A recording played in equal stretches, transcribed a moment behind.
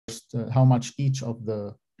how much each of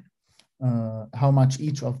the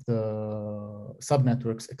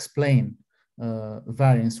subnetworks explain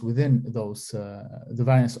variance within those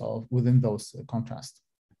within those contrasts.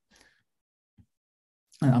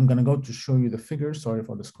 And I'm going to go to show you the figures. Sorry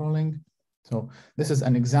for the scrolling. So this is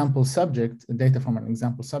an example subject, data from an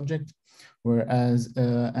example subject, whereas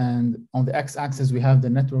and on the x-axis we have the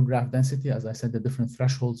network graph density, as I said, the different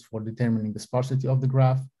thresholds for determining the sparsity of the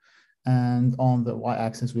graph, and on the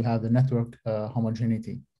y-axis we have the network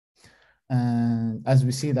homogeneity. And as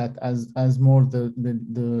we see that as more the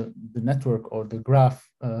network or the graph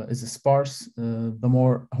is sparse, the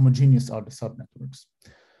more homogeneous are the subnetworks.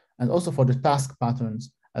 And also for the task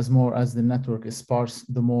patterns, as more as the network is sparse,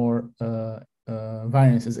 the more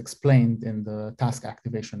variance is explained in the task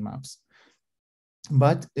activation maps.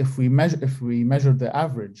 But if we measure the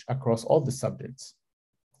average across all the subjects,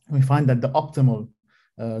 we find that the optimal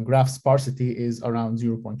graph sparsity is around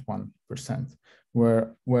 0.1%,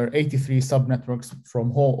 where 83 subnetworks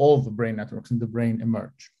from all the brain networks in the brain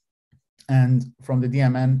emerge, and from the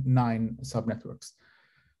DMN 9 subnetworks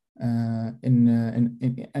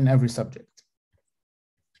in every subject.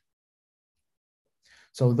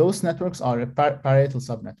 So those networks are a parietal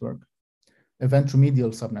subnetwork, a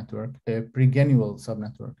ventromedial subnetwork, a pregenual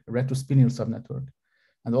subnetwork, a retrospinal subnetwork,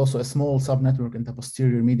 and also a small subnetwork in the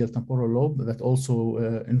posterior medial temporal lobe that also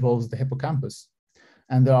involves the hippocampus.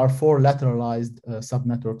 And there are 4 lateralized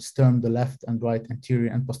subnetworks termed the left and right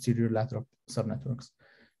anterior and posterior lateral subnetworks.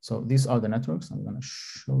 So these are the networks. I'm going to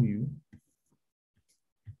show you.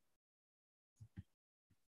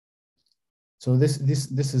 So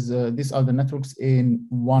these are the networks in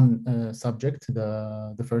one subject,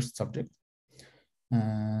 the first subject.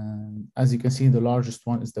 And as you can see, the largest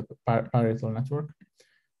one is the parietal network.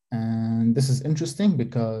 And this is interesting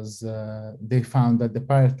because they found that the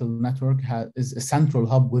parietal network is a central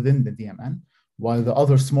hub within the DMN, while the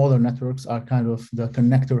other smaller networks are kind of the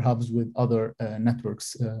connector hubs with other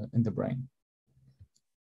networks in the brain.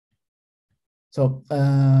 So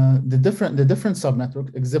the different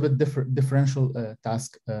subnetworks exhibit differential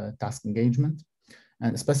task engagement.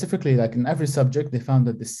 And specifically, like in every subject, they found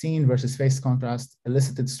that the scene versus face contrast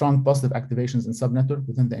elicited strong positive activations in subnetwork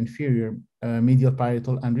within the inferior medial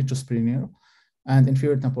parietal and retrospinal and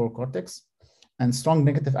inferior temporal cortex, and strong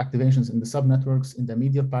negative activations in the subnetworks in the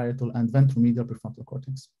medial parietal and ventromedial prefrontal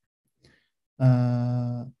cortex.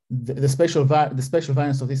 The spatial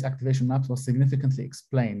variance of these activation maps was significantly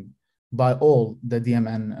explained by all the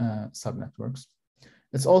DMN subnetworks.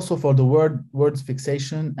 It's also for the words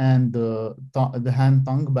fixation and the hand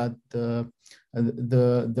tongue, but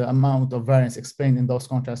the amount of variance explained in those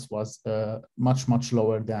contrasts was much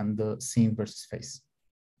lower than the scene versus face.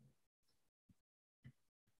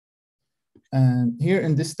 And here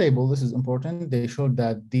in this table, this is important. They showed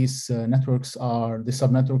that these the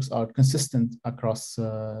subnetworks are consistent across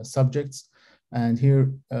subjects. And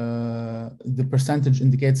here, the percentage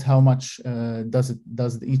indicates how much does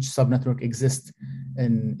each subnetwork exist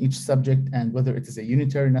in each subject, and whether it is a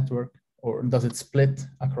unitary network or does it split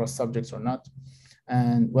across subjects or not,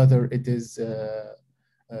 and whether it is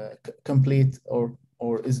complete or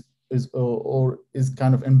is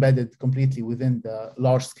kind of embedded completely within the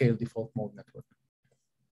large-scale default mode network.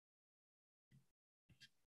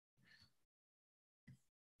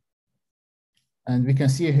 And we can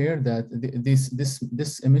see here that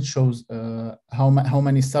this image shows how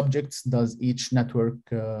many subjects does each network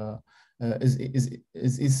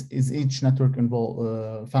is each network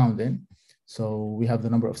found in. So we have the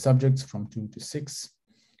number of subjects from 2 to 6,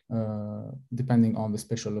 depending on the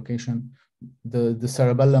spatial location. The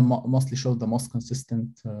cerebellum mostly showed the most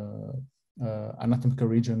consistent anatomical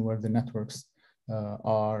region where the networks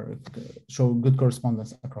show good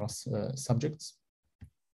correspondence across subjects.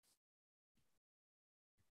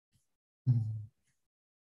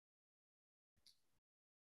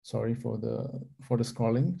 Sorry for the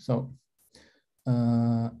scrolling. So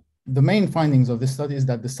the main findings of this study is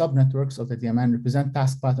that the subnetworks of the DMN represent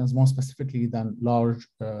task patterns more specifically than large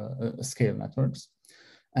scale networks,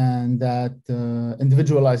 and that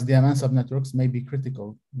individualized DMN subnetworks may be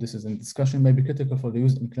critical. This is in discussion, may be critical for the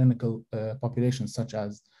use in clinical populations such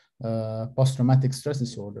as post-traumatic stress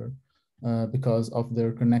disorder, because of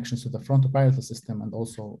their connections to the frontoparietal system and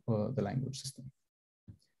also the language system.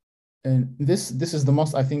 And this is the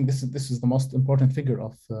most, I think this is the most important figure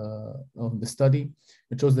of the study.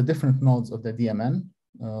 It shows the different nodes of the DMN,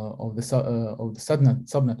 of the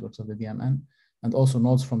subnetworks of the DMN, and also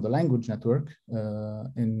nodes from the language network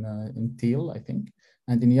in teal, I think,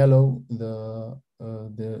 and in yellow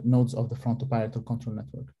the nodes of the frontoparietal control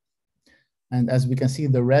network. And as we can see,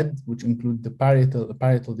 the red, which include the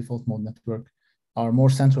parietal default mode network, are more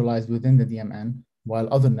centralized within the DMN, while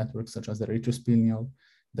other networks such as the retrosplenial,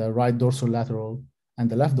 the right dorsolateral, and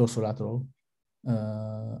the left dorsolateral,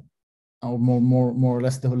 or more or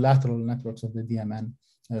less the lateral networks of the DMN,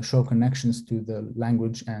 show connections to the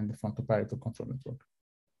language and the frontoparietal control network.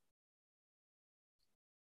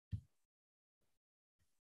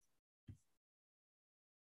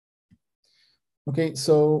 Okay,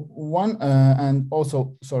 so and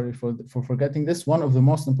also, sorry for forgetting this, one of the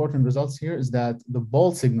most important results here is that the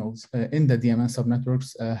ball signals in the DMN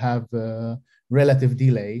subnetworks have relative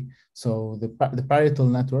delay. So the parietal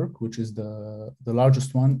network, which is the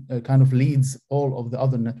largest one, kind of leads all of the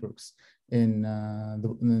other networks in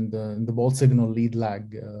the ball signal lead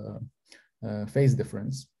lag phase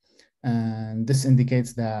difference. And this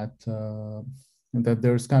indicates that, that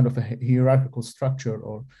there's kind of a hierarchical structure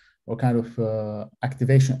or kind of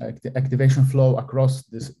activation flow across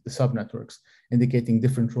the subnetworks, indicating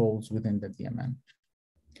different roles within the DMN.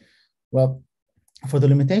 Well, for the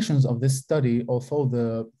limitations of this study,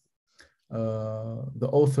 although the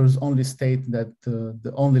authors only state that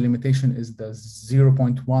the only limitation is the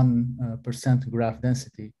 0.1% graph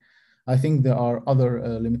density, I think there are other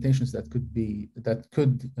limitations that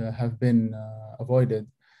could have been avoided,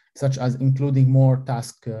 such as including more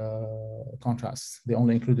task contrasts. They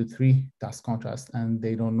only included 3 task contrasts, and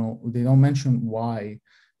they don't mention why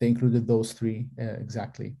they included those 3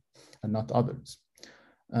 exactly, and not others.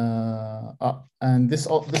 And this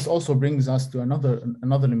also brings us to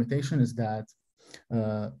another limitation, is that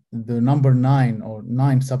the number 9 or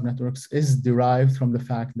 9 subnetworks is derived from the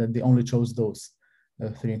fact that they only chose those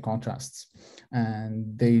 3 contrasts,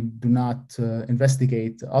 and they do not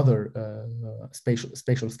investigate other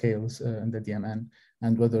spatial scales in the DMN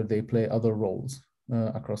and whether they play other roles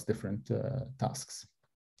across different tasks.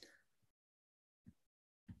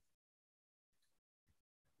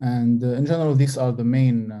 And in general, these are the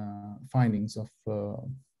main findings of the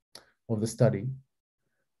study.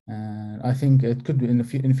 And I think it could be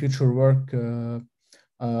in future work. In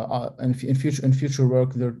future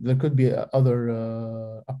work, there could be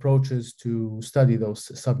other approaches to study those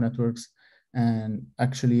subnetworks and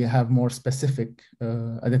actually have more specific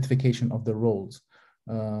identification of the roles.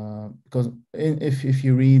 Because if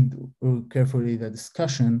you read carefully the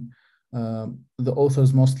discussion, the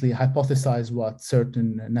authors mostly hypothesize what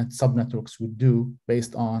certain subnetworks would do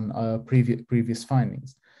based on previous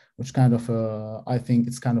findings, which kind of, I think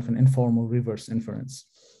it's kind of an informal reverse inference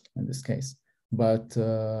in this case. But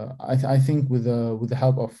I think with the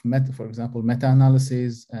help of for example,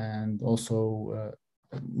 meta-analysis and also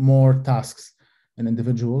more tasks in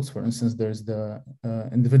individuals. For instance, there's the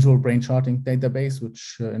individual brain charting database,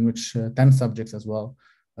 in which 10 subjects as well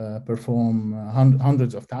perform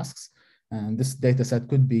hundreds of tasks. And this data set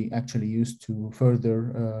could be actually used to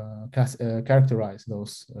further characterize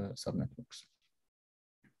those subnetworks.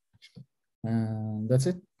 And that's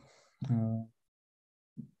it.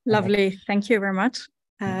 Lovely, thank you very much.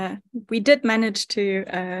 We did manage to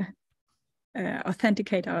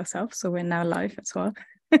authenticate ourselves, so we're now live as well.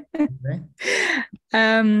 Okay.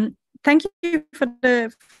 Thank you for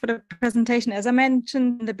the presentation. As I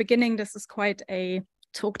mentioned in the beginning, this is quite a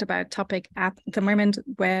talked about topic at the moment,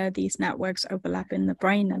 where these networks overlap in the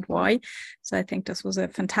brain and why. So I think this was a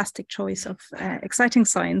fantastic choice of exciting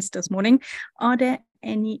science this morning. Are there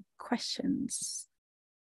any questions?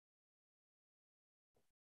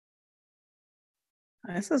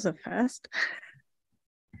 This is a first.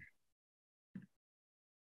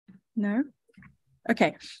 No?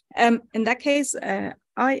 Okay. In that case,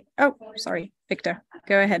 sorry, Victor,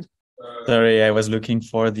 go ahead. Sorry, I was looking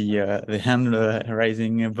for the hand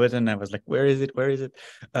raising button. I was like, where is it? Where is it?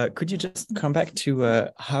 Could you just come back to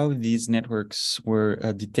how these networks were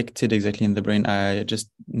detected exactly in the brain? I just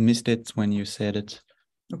missed it when you said it.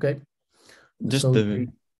 Okay. Just so the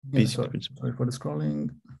basic principle. Sorry for the scrolling.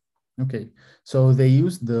 Okay, so they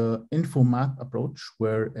use the InfoMap approach,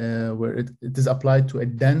 where it is applied to a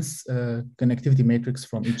dense connectivity matrix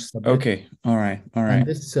from each subject. Okay, all right. And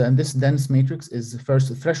this dense matrix is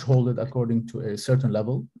first thresholded according to a certain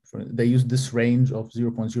level. They use this range of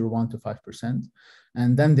 0.01 to 5%,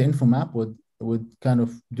 and then the InfoMap would kind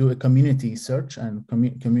of do a community search and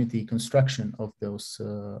community construction of those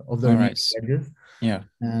of the edges. Yeah.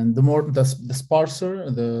 And the more the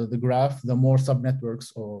sparser the graph, the more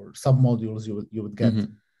subnetworks or submodules you would get.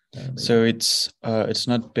 Mm-hmm. So it's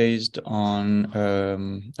not based on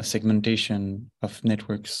a segmentation of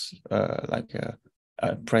networks like a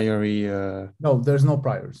priori. No, there's no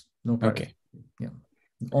priors. No priors. Okay. Yeah.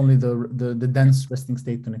 Only the dense resting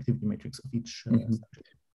state connectivity matrix of each subject.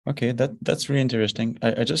 Okay, that's really interesting.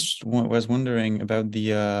 I just was wondering about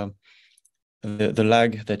the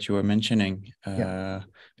lag that you were mentioning,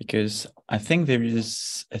 because I think there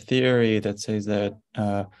is a theory that says that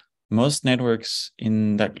most networks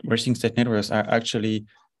in that resting state networks are actually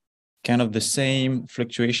kind of the same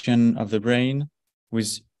fluctuation of the brain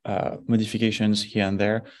with modifications here and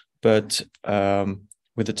there, but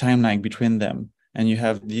with a time lag between them. And you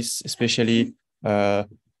have this especially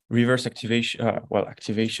reverse activation,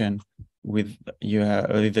 activation with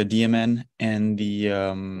the DMN and the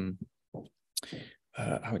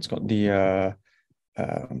how it's called, the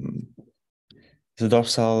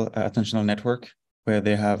dorsal attentional network, where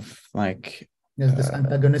they have like this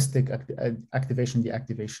antagonistic activation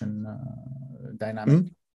deactivation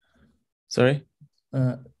dynamic. Sorry.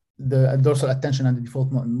 The dorsal attention and the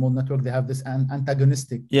default mode network, they have this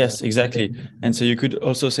antagonistic. Yes, exactly. And so you could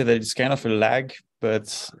also say that it's kind of a lag,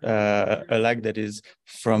 but a lag that is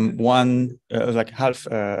from one, like half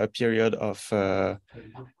a period of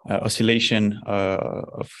oscillation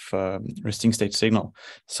of resting state signal.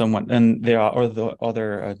 And there are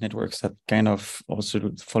other networks that kind of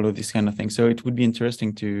also follow this kind of thing. So it would be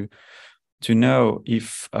interesting to know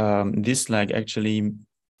if this lag actually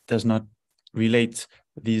does not relate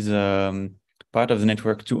these part of the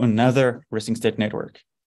network to another resting state network,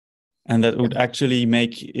 and that would actually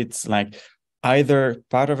make it like either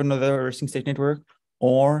part of another resting state network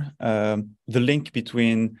or the link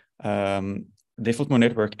between default mode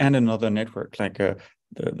network and another network, like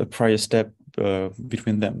the prior step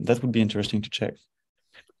between them. That would be interesting to check.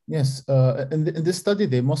 Yes, in this study,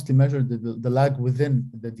 they mostly measured the lag within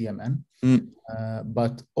the DMN,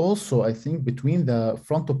 but also I think between the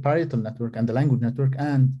frontoparietal network and the language network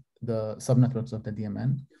and the subnetworks of the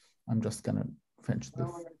DMN. I'm just gonna fetch the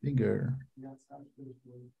figure.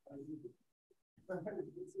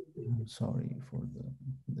 I'm sorry for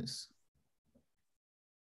this.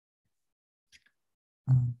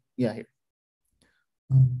 Yeah, here.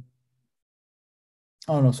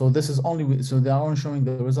 Oh no, so this is only, so they are only showing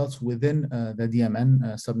the results within the DMN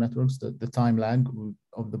subnetworks, the time lag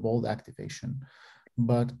of the bold activation.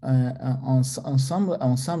 But on some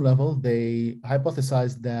level, they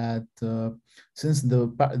hypothesized that since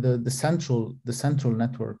the central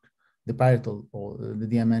network, the parietal or the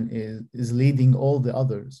DMN is leading all the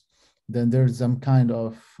others, then there's some kind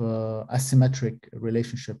of asymmetric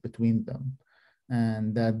relationship between them.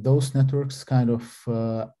 And that those networks kind of,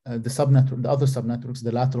 the other subnetworks,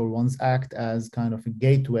 the lateral ones, act as kind of a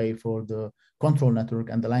gateway for the control network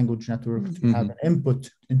and the language network to have an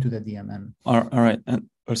input into the DMN. All right. And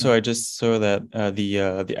also, I just saw that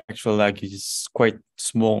the actual lag is quite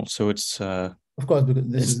small, so it's of course, because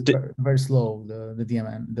this is very, very slow, the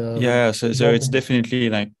DMN. So it's definitely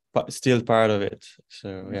like still part of it.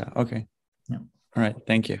 So yeah, okay. Yeah. All right.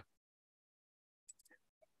 Thank you.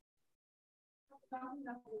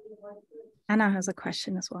 Anna has a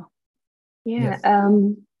question as well. Yeah, yes.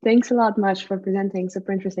 Thanks a lot much for presenting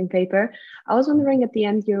super interesting paper. I was wondering at the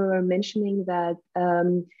end, you were mentioning that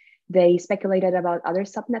they speculated about other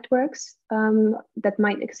subnetworks that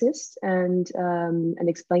might exist and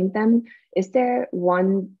explained them. Is there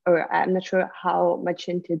one, or I'm not sure how much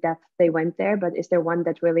into depth they went there, but is there one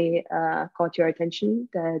that really caught your attention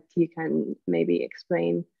that you can maybe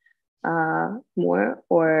explain more,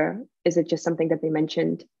 or is it just something that they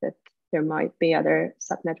mentioned that there might be other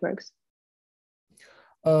subnetworks?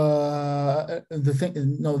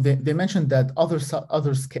 They mentioned that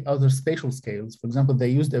other spatial scales. For example, they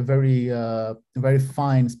used a very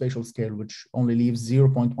fine spatial scale, which only leaves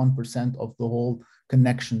 0.1% of the whole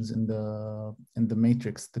connections in the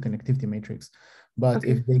matrix, the connectivity matrix. But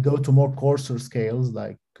okay, if they go to more coarser scales,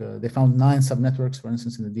 like they found 9 subnetworks, for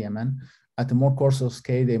instance, in the DMN. At a more coarser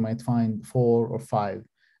scale, they might find 4 or 5.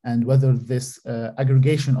 And whether this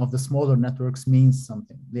aggregation of the smaller networks means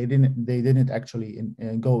something, they didn't actually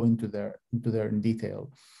go into there in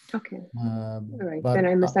detail. Okay. All right. Then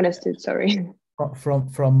I misunderstood. Sorry.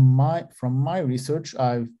 From my research,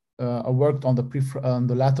 I've worked on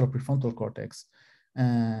the lateral prefrontal cortex,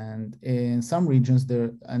 and in some regions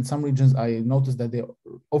I noticed that they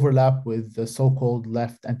overlap with the so-called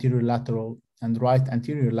left anterior lateral and right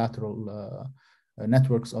anterior lateral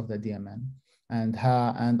networks of the DMN. And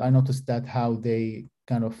I noticed that how they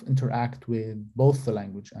kind of interact with both the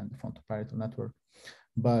language and the frontoparietal network.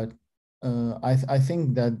 But I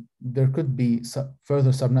think that there could be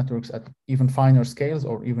further subnetworks at even finer scales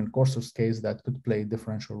or even coarser scales that could play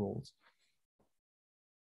differential roles.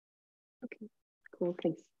 Okay, cool,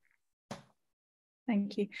 thanks.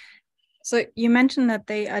 Thank you. So you mentioned that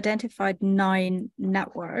they identified 9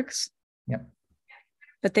 networks. Yeah.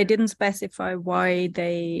 but they didn't specify why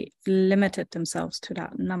they limited themselves to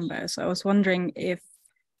that number. So I was wondering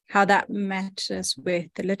how that matches with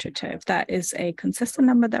the literature, if that is a consistent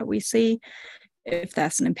number that we see, if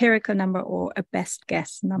that's an empirical number or a best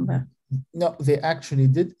guess number. No, they actually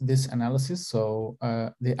did this analysis. So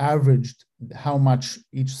they averaged how much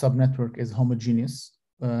each subnetwork is homogeneous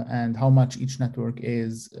and how much each network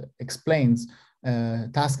explains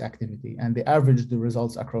task activity. And they averaged the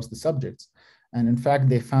results across the subjects. And in fact,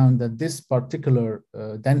 they found that this particular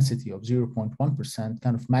density of 0.1%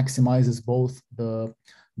 kind of maximizes both the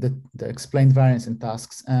explained variance in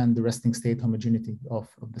tasks and the resting state homogeneity of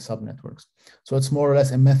the subnetworks. So it's more or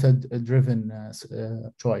less a method-driven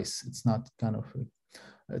choice. It's not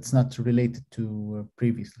it's not related to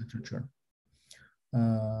previous literature.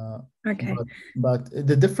 Okay. But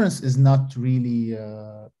the difference is not really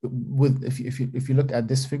if you look at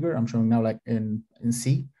this figure I'm showing now, like in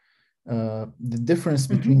C, the difference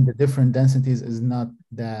between the different densities is not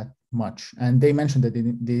that much, and they mentioned that they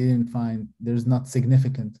didn't find there's not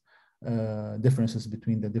significant differences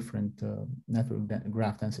between the different network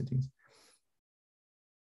graph densities.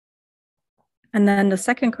 And then the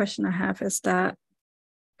second question I have is that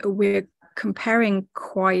we're comparing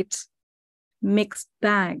quite mixed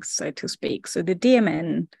bags, so to speak. So the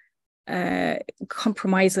DMN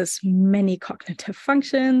compromises many cognitive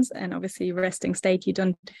functions, and obviously resting state, you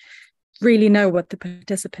don't really know what the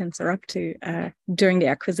participants are up to during the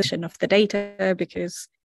acquisition of the data, because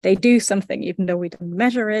they do something even though we don't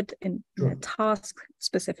measure it in a task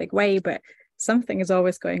specific way, but something is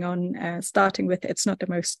always going on, starting with it's not the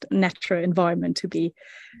most natural environment to be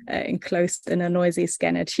enclosed in a noisy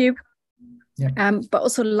scanner tube. But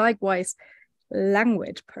also likewise,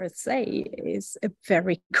 language per se is a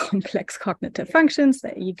very complex cognitive functions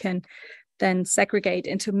that you can then segregate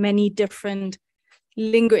into many different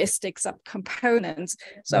linguistic subcomponents.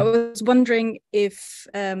 So I was wondering if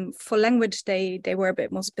for language they were a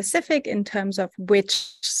bit more specific in terms of which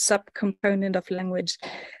subcomponent of language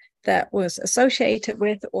that was associated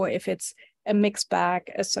with, or if it's a mixed bag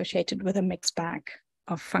associated with a mixed bag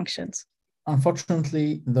of functions.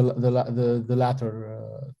 Unfortunately, the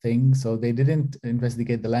latter thing. So they didn't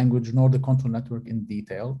investigate the language nor the control network in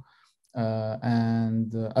detail.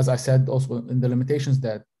 And as I said, also in the limitations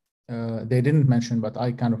that they didn't mention, but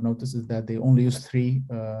I kind of noticed, is that they only use 3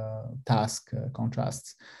 task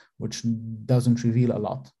contrasts, which doesn't reveal a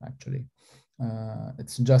lot, actually.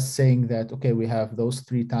 It's just saying that, okay, we have those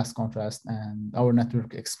 3 task contrasts and our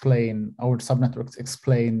subnetworks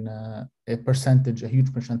explain a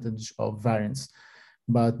huge percentage of variance,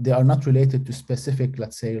 but they are not related to specific,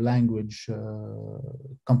 let's say, language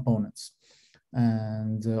components.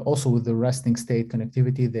 And also with the resting state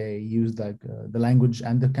connectivity, they use like the language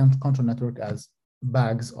and the control network as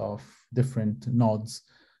bags of different nodes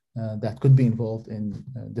that could be involved in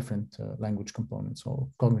different language components or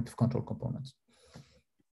cognitive control components.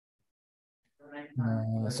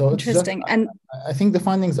 So it's interesting. Just, and I think the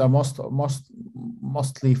findings are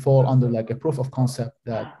mostly fall under like a proof of concept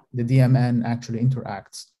that the DMN actually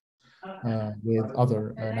interacts with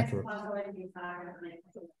other networks.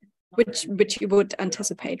 Which you would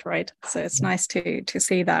anticipate, right? So it's nice to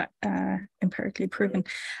see that empirically proven.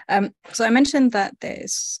 So I mentioned that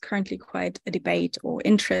there's currently quite a debate or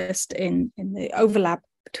interest in the overlap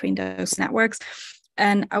between those networks.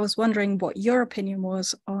 And I was wondering what your opinion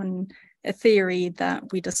was on a theory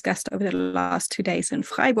that we discussed over the last 2 days in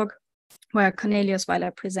Freiburg, where Cornelius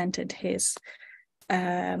Weiler presented his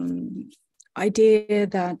idea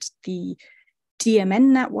that the DMN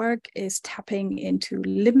network is tapping into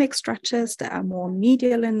limbic structures that are more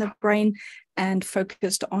medial in the brain and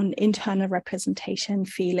focused on internal representation,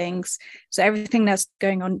 feelings, so everything that's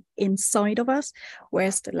going on inside of us,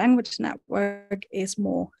 whereas the language network is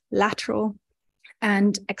more lateral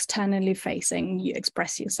and externally facing. You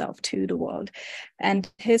express yourself to the world.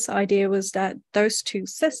 And his idea was that those 2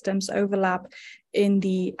 systems overlap in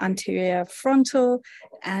the anterior frontal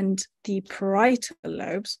and the parietal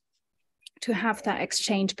lobes, to have that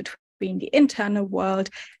exchange between the internal world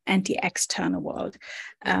and the external world.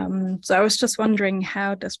 So I was just wondering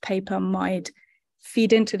how this paper might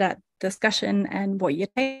feed into that discussion and what your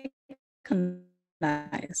take on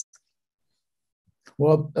that is.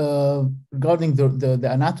 Well, regarding the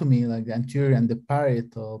anatomy, like the anterior and the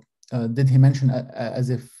parietal, did he mention as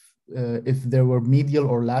if there were medial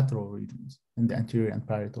or lateral regions in the anterior and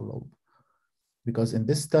parietal lobe? Because in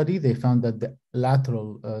this study, they found that the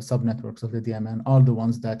lateral subnetworks of the DMN are the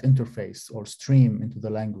ones that interface or stream into the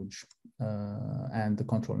language and the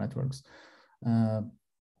control networks.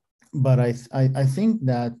 But I think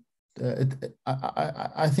that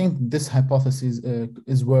I think this hypothesis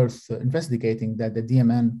is worth investigating, that the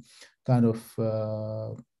DMN kind of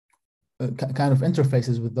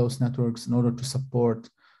interfaces with those networks in order to support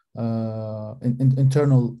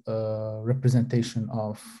internal representation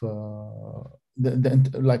of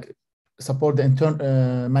support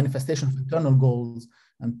the manifestation of internal goals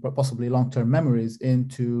and possibly long-term memories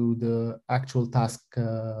into the actual task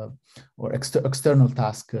or external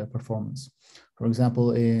task performance. For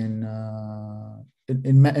example, in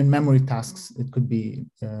memory tasks, it could be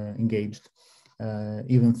engaged,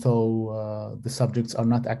 even though the subjects are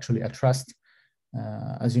not actually at rest.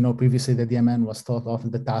 As you know, previously the DMN was thought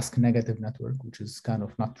of the task negative network, which is kind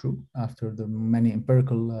of not true after the many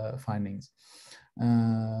empirical findings.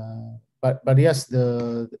 But yes,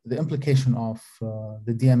 the implication of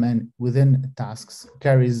the DMN within tasks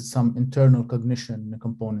carries some internal cognition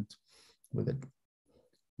component with it,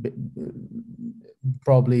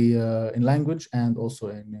 probably in language and also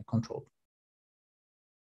in control.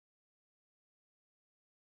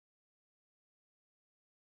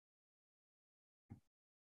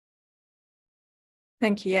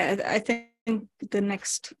 Thank you. Yeah, I think the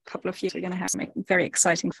next couple of years we're going to have some very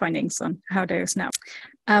exciting findings on how those now.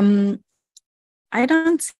 I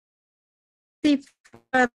don't see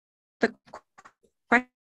further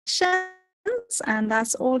questions, and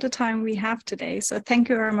that's all the time we have today. So thank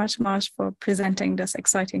you very much, Majd, for presenting this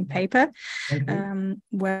exciting paper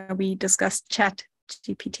where we discussed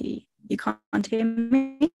ChatGPT. You can't hear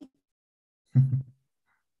me?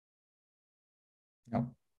 No.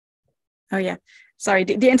 Oh yeah, sorry,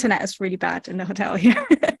 the internet is really bad in the hotel here.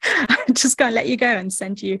 I'm just going to let you go and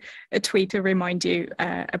send you a tweet to remind you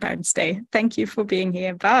about stay. Thank you for being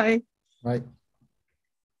here. Bye. Bye.